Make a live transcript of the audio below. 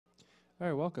All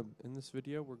right, welcome. In this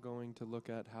video, we're going to look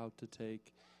at how to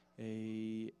take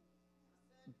a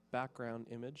background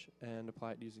image and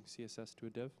apply it using CSS to a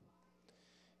div.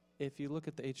 If you look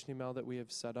at the HTML that we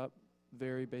have set up,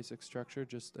 very basic structure,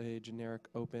 just a generic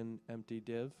open empty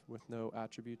div with no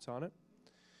attributes on it.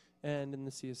 And in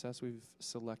the CSS, we've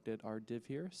selected our div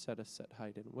here, set a set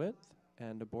height and width,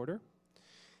 and a border.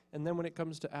 And then when it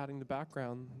comes to adding the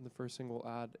background, the first thing we'll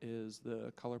add is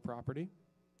the color property,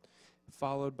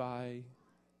 followed by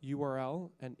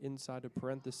URL, and inside of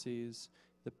parentheses,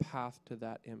 the path to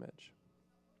that image.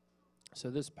 So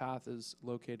this path is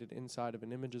located inside of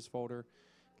an images folder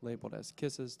labeled as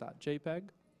kisses.jpg.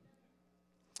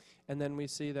 And then we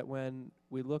see that when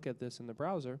we look at this in the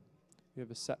browser, we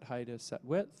have a set height, a set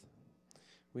width.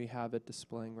 We have it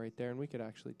displaying right there, and we could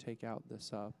actually take out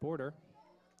this border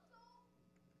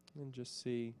and just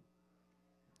see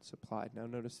it's applied. Now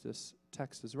notice this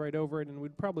text is right over it, and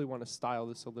we'd probably want to style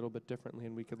this a little bit differently,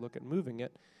 and we could look at moving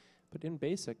it. But in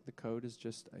basic, the code is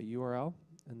just a URL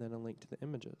and then a link to the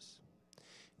images.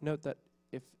 Note that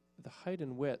if the height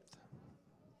and width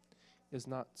is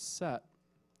not set,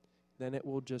 then it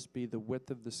will just be the width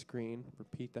of the screen,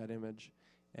 repeat that image,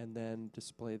 and then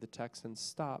display the text and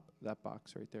stop that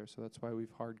box right there. So that's why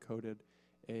we've hard-coded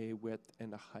a width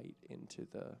and a height into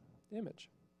the image.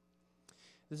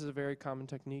 This is a very common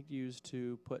technique used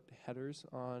to put headers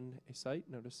on a site.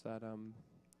 Notice that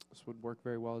this would work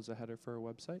very well as a header for a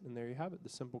website. And there you have it, the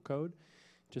simple code.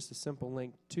 Just a simple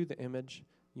link to the image.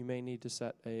 You may need to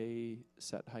set a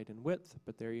set height and width,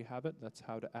 but there you have it. That's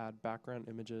how to add background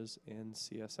images in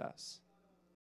CSS.